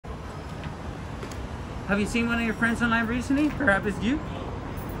Have you seen one of your friends online recently? Perhaps it's you?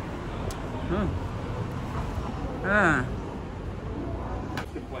 Oh. Ah.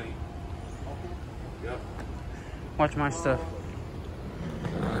 Yep. Watch my stuff.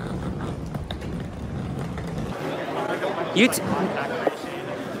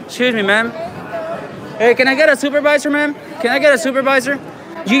 Excuse me, ma'am. Hey, can I get a supervisor, ma'am? Can I get a supervisor?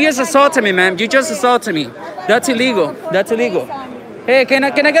 You just assaulted me, ma'am. You just assaulted me. That's illegal. That's illegal. Hey, can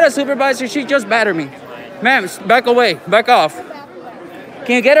I get a supervisor? She just battered me. Ma'am, back away. Back off.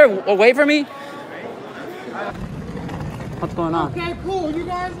 Can you get her away from me? What's going on? Okay, cool. You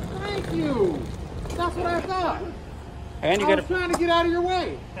guys, thank you. That's what I thought. And you I was trying to get out of your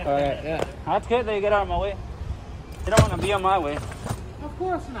way. All right, yeah. That's good that you get out of my way. You don't want to be on my way. Of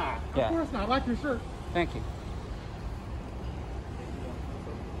course not. Yeah. Of course not. I like your shirt. Thank you.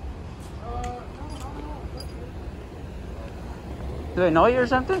 Do they know you or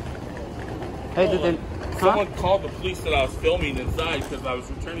something? Hey, did they... Someone called the police that I was filming inside because I was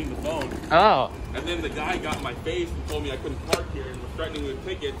returning the phone. Oh. And then the guy got in my face and told me I couldn't park here and was threatening with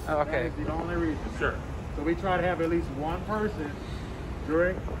tickets. Oh, okay. That is the only reason. Sure. So we try to have at least one person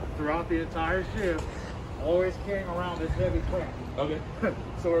throughout the entire shift always carrying around this heavy crap. Okay.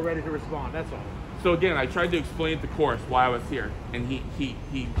 So we're ready to respond. That's all. So again, I tried to explain to Course why I was here, and he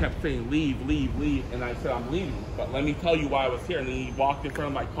kept saying leave, and I said I'm leaving, but let me tell you why I was here. And then he walked in front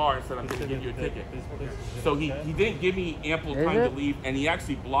of my car and said I'm going to give you a ticket. So he didn't give me ample time to leave, and he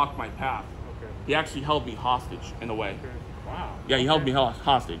actually blocked my path. Okay. He actually held me hostage in a way. Okay. Wow. Yeah, he held me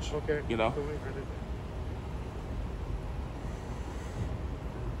hostage. Okay. You know.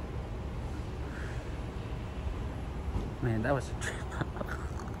 Man, that was a trip.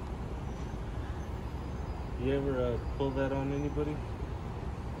 You ever pull that on anybody?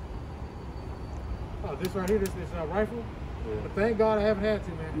 Oh, this right here, this rifle? Yeah. But thank God I haven't had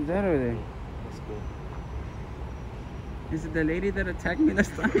to, man. Is that over there? That's cool. Is it the lady that attacked me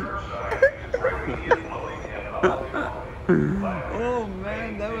last time? Oh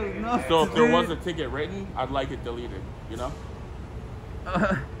man, that was nuts. So if there was a ticket written, I'd like it deleted, you know?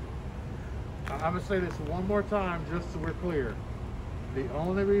 I'm going to say this one more time just so we're clear. The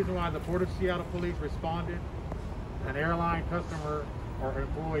only reason why the Port of Seattle Police responded, an airline customer or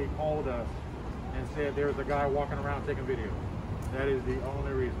employee called us and said there was a guy walking around taking video. That is the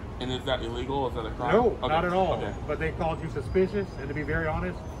only reason. And is that illegal? Is that a crime? No, Okay. not at all. Okay. But they called you suspicious, and to be very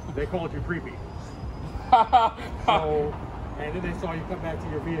honest, they called you creepy. So, and then they saw you come back to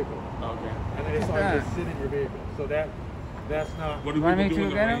your vehicle. Okay. And then they saw you just sit in your vehicle. So that's not... What do Want me people do to in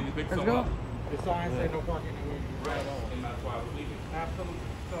the get rain him? to pick Let's someone go. up? The sign said no parking anywhere. Right. And that's why I was leaving. Absolutely.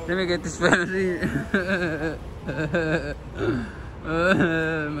 So, Let me get this fantasy.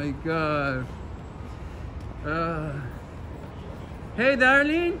 Oh my god. Hey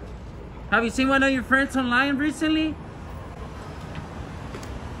darling, have you seen one of your friends online recently?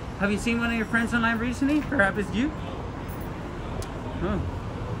 Have you seen one of your friends online recently? Perhaps it's you? Oh.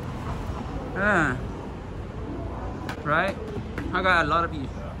 Right? I got a lot of you.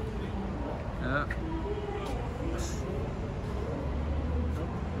 Yeah.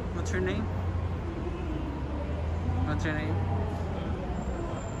 What's your name? What's your name?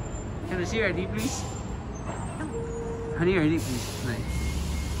 Can I see your ID, please? I need your ID, please. Nice.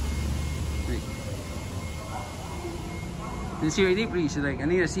 Wait. Can I see your ID, please? She's like, I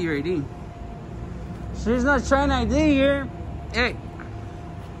need to see your ID. She's not trying ID here. Hey.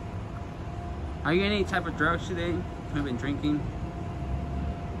 Are you any type of drugs today? Have you been drinking?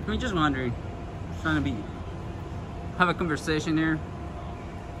 I'm just wondering. Just trying to have a conversation here.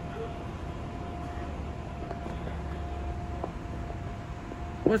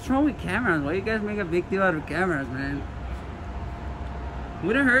 What's wrong with cameras? Why you guys make a big deal out of cameras, man?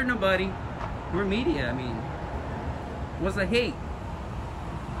 We don't hurt nobody. We're media, I mean. What's the hate?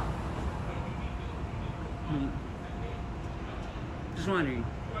 Just wondering.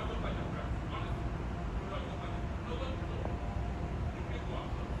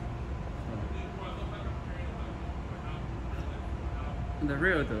 The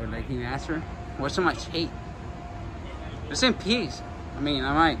real though, like you asked her, what's so much hate? Just in peace. I mean,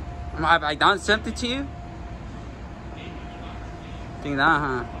 have I done something to you? Think that,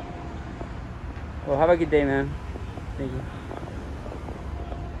 huh? Well, have a good day, man. Thank you.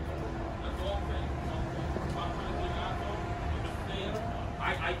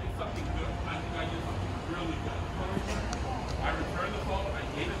 I did something good. I think I did something really good. I returned the phone, I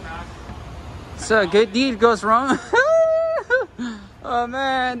gave it back. So a good deed goes wrong? Oh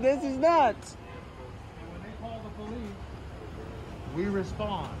man, this is nuts. and when they call the police, we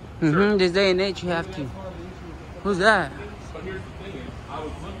respond. This day and age, you have to. Who's that? But here's the thing is, I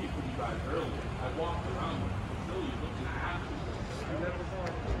was looking for you guys earlier. I walked around the facility looking at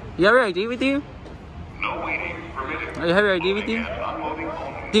You have your ID with you? No waiting permitted. You have your ID with you? Unloading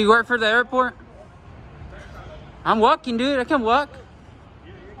only. Do you work for the airport? I'm walking, dude. I can walk.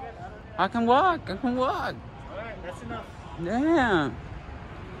 I can walk. I can walk. Alright, that's enough. Damn.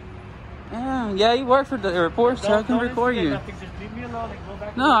 Damn. Yeah, you work for the airport, so I can record you. Nothing. Just leave me alone and go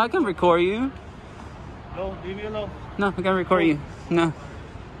back. No, I can record you. No, leave me alone. No, I can record you. No.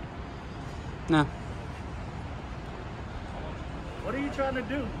 No. What are you trying to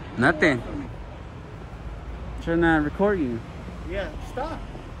do? Nothing. Trying to record you. Yeah, stop.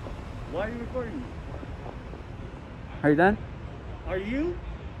 Why are you recording me? Are you done? Are you?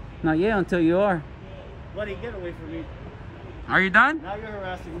 Not yet until you are. Buddy, get away from me. Are you done? Now you're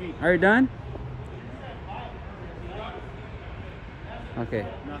harassing me. Are you done? Okay.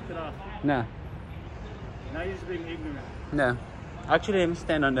 Knock it off. No. Now you're just being ignorant. No. Actually, let me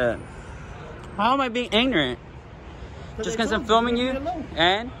stand on that. How am I being ignorant? Just because I'm filming you? Leave me alone.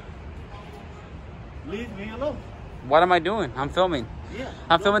 And? Leave me alone. What am I doing? I'm filming. Yeah.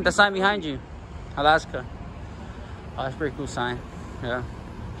 I'm filming the sign behind you. Alaska. Oh, that's a pretty cool sign. Yeah.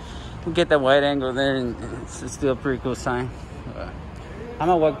 We get that wide angle there, and it's still a pretty cool sign. I'm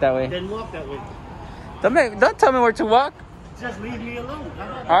gonna walk that way. Then walk that way. Don't tell me where to walk. Just leave me alone.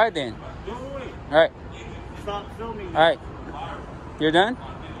 All right then. Go away. All right. Stop filming me. All right. You're done?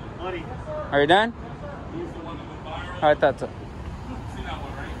 Buddy. Are you done? I thought so.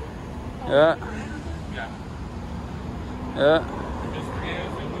 Yeah. Yeah.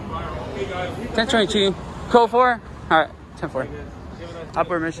 1022. Code 4. All right. 10-4.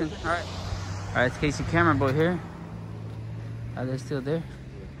 Upward mission. All right. All right. It's Casey Camera Boy here. Are they still there?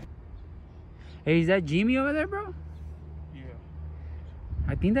 Hey, is that Jimmy over there, bro? Yeah.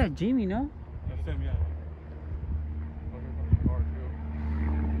 I think that's Jimmy, no? That's him, yeah.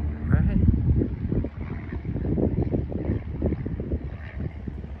 Right.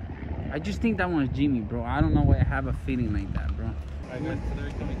 I just think that one's Jimmy, bro. I don't know why I have a feeling like that, bro. I got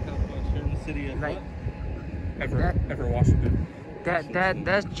today coming out here in the city of Like Ever Washington.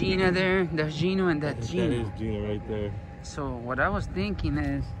 that's Gina there. That's Gino and that's That Gina. is Gina right there. So what I was thinking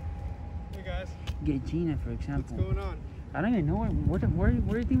is Hey guys, get Gina, for example. what's going on? I don't even know where do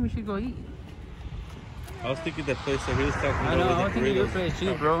you think we should go eat? I was thinking that place that he was talking about. I know. was I the was thinking your burritos. place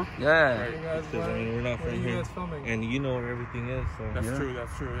too, bro. Yeah. Hey guys, Because I mean, we're not where are from you here, guys filming? and you know where everything is. So. That's Yeah. true,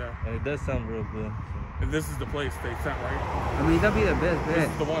 yeah. And it does sound real good. So And this is the place they sent, right? I mean, that'd be the best This bet.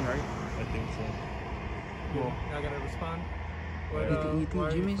 is the one, right? I think so. You're not gonna respond? What, You think why are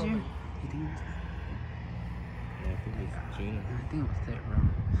you Jimmy's here? filming? You think it's there? Yeah, I think it's Gina. I think it was there, bro.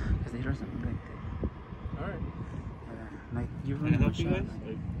 Because they doesn't look like that. Alright. Like you're Can I running my help you shot. guys?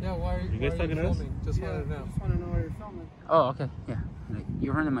 Yeah, why are You guys why are talking to us? filming? Just wanted to know. Just want to know where you're filming. Oh, okay. Yeah. Like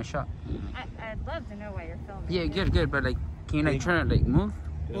you're running my shot. I'd love to know why you're filming. Yeah, good. But like, can you like try to like move?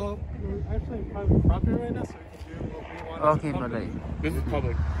 Well, we're actually in private property right now, so we can do what we want. Okay, but like, This is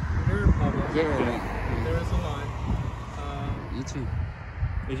public. We're in public. yeah, like, There is a line. you too.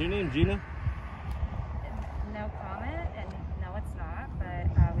 Is your name Gina? No comment, and no, it's not.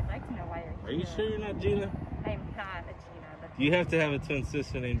 But we'd like to know why you're Are here. you sure you're not Gina? I'm not a Gina. But You have to have a twin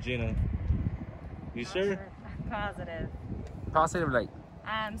sister named Gina. You sure? I'm positive. Positive, like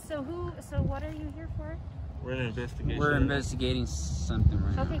So what are you here for? We're in an investigation. we're investigating something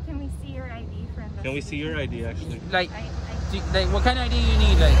right Okay, can we see your ID for investigation? Can we see your ID actually? now. Like, I like, what kind of ID you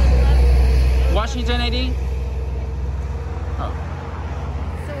need? Like, Washington ID? Oh,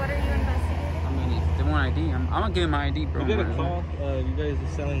 So what are you investigating? I mean, if they want ID, I'm gonna give him my ID, bro. We got a call. You guys are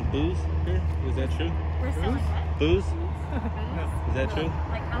selling booze here. Is that true? We're selling what? Booze? Booze? Is that true?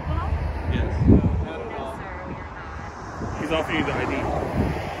 Like alcohol? Yes. No, sir, we are not. He's offering you the ID. You I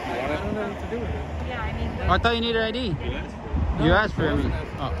want don't know what to do with it. Yeah, I mean, I thought you needed ID. You asked for it. You asked for it. wasn't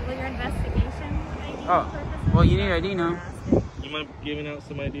Oh, well, your investigation ID Oh, purposes? well, you need ID now. You mind giving out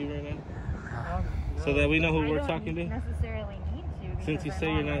some ID right now? No. So that we know who I we're don't talking to? necessarily need to. Since you because say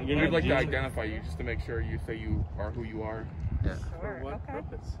I'm you're not- on you're my We'd not like to Gina. identify you just to make sure you say you are who you are. yeah. For Sure, what okay.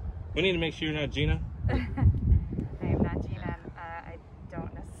 purpose? We need to make sure you're not Gina. I am not Gina, and I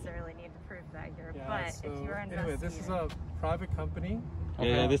don't necessarily need to prove that here. Yeah, but so if you're anyway, this is investigating- a private company.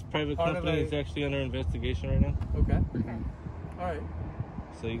 Yeah, this private Part of company a- is actually under investigation right now. Okay. Okay. All right.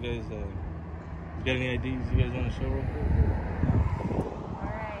 So you guys, you got any IDs you guys want to show real quick? All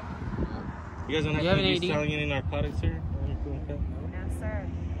right. You guys don't You have have to an be ID? selling any narcotics here? Or anything like that? No, sir.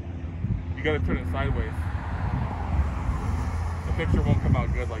 You gotta turn it sideways. The picture won't come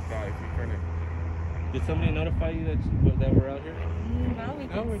out good like that if you turn it. Did somebody notify you that we're out here? Well, we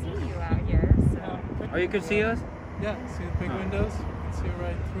No, can we see just- you out here, so. Oh, you could see us? Yeah. See the big windows? It's here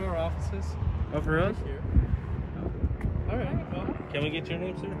right through our offices. Oh, for real? Here. All right. Well, can we get your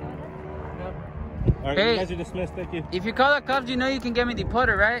name, sir? Yeah. All right. Hey. You guys are dismissed. Thank you. If you call the cops, you know you can get me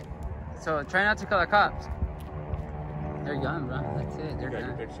deported, right? So try not to call the cops. They're gone, bro. That's it. They're You got your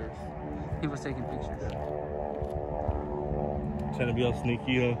gone. pictures. He was taking pictures. Trying to be all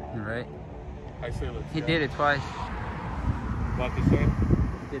sneaky, huh? Right? I say let's He go. did it twice. Block the sign.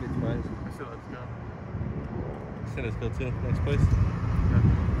 He did it twice. I say let's go. Say let's go to next place. Yeah,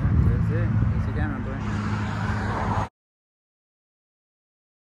 that's it. That's the camera, boy.